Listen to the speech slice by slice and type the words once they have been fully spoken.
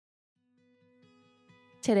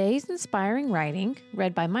Today's inspiring writing,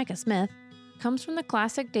 read by Micah Smith, comes from the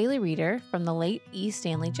classic daily reader from the late E.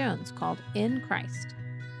 Stanley Jones called In Christ.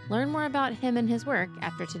 Learn more about him and his work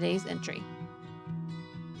after today's entry.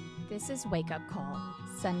 This is Wake Up Call,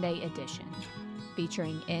 Sunday edition,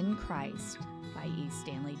 featuring In Christ by E.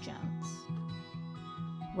 Stanley Jones.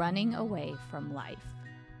 Running away from life.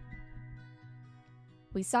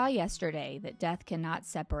 We saw yesterday that death cannot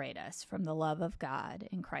separate us from the love of God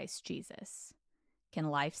in Christ Jesus. Can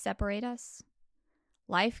life separate us?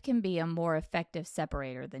 Life can be a more effective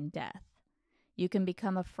separator than death. You can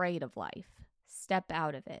become afraid of life, step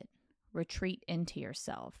out of it, retreat into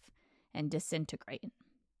yourself, and disintegrate.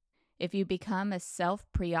 If you become a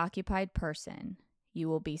self-preoccupied person, you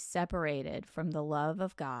will be separated from the love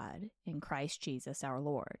of God in Christ Jesus our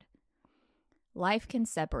Lord. Life can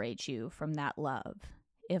separate you from that love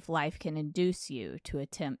if life can induce you to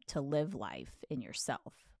attempt to live life in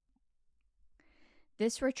yourself.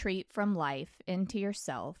 This retreat from life into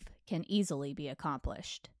yourself can easily be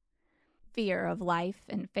accomplished. Fear of life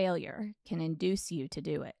and failure can induce you to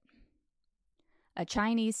do it. A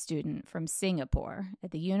Chinese student from Singapore at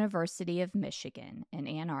the University of Michigan in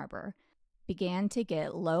Ann Arbor began to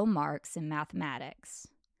get low marks in mathematics.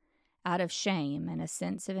 Out of shame and a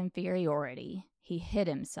sense of inferiority, he hid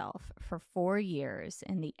himself for 4 years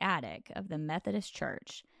in the attic of the Methodist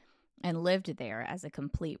Church and lived there as a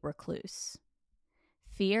complete recluse.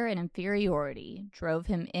 Fear and inferiority drove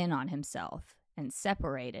him in on himself and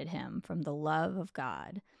separated him from the love of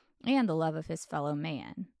God and the love of his fellow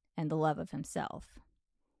man and the love of himself.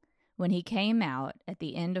 When he came out at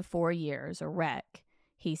the end of 4 years a wreck,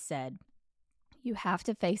 he said, "You have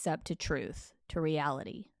to face up to truth, to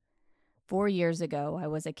reality. 4 years ago I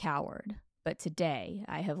was a coward, but today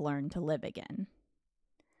I have learned to live again."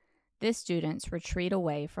 This student's retreat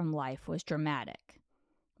away from life was dramatic.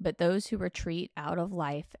 But those who retreat out of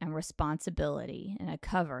life and responsibility in a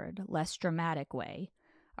covered, less dramatic way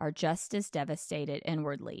are just as devastated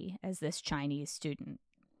inwardly as this Chinese student.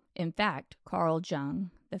 In fact, Carl Jung,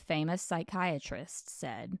 the famous psychiatrist,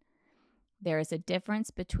 said, "There is a difference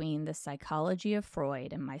between the psychology of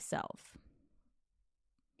Freud and myself.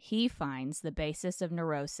 He finds the basis of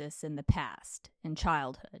neurosis in the past, in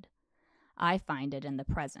childhood. I find it in the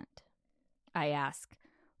present. I ask,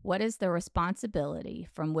 what is the responsibility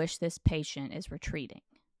from which this patient is retreating?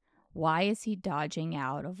 Why is he dodging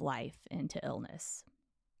out of life into illness?"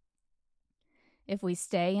 If we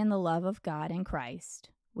stay in the love of God in Christ,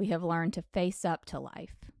 we have learned to face up to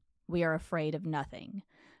life. We are afraid of nothing,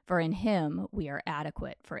 for in Him we are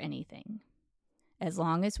adequate for anything. As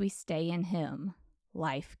long as we stay in Him,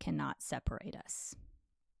 life cannot separate us.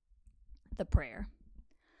 The prayer.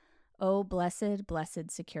 O blessed, blessed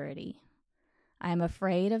security! I am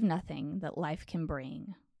afraid of nothing that life can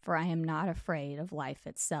bring, for I am not afraid of life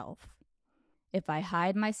itself. If I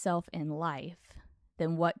hide myself in life,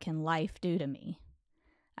 then what can life do to me?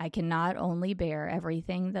 I can not only bear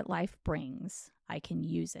everything that life brings, I can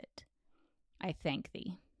use it. I thank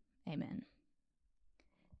Thee. Amen.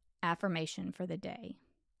 Affirmation for the day.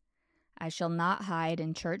 I shall not hide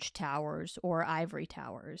in church towers or ivory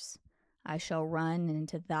towers. I shall run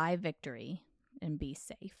into Thy victory and be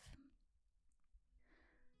safe.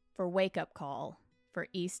 For Wake Up Call, for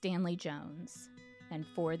E. Stanley Jones, and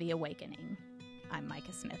for The Awakening, I'm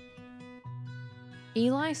Micah Smith.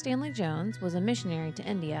 Eli Stanley Jones was a missionary to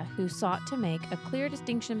India who sought to make a clear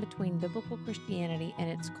distinction between biblical Christianity and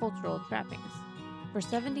its cultural trappings. For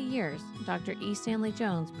 70 years, Dr. E. Stanley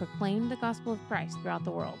Jones proclaimed the gospel of Christ throughout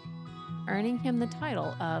the world, earning him the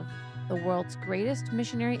title of the world's greatest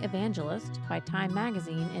missionary evangelist by Time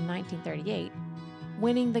magazine in 1938,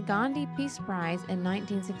 winning the Gandhi Peace Prize in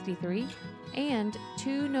 1963 and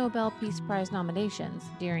 2 Nobel Peace Prize nominations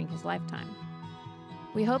during his lifetime.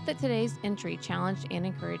 We hope that today's entry challenged and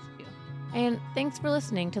encouraged you. And thanks for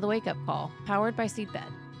listening to the Wake Up Call, powered by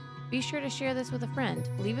Seedbed. Be sure to share this with a friend,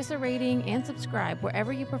 leave us a rating, and subscribe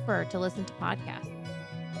wherever you prefer to listen to podcasts.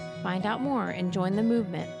 Find out more and join the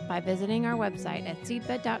movement by visiting our website at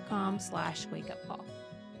seedbed.com/wakeupcall.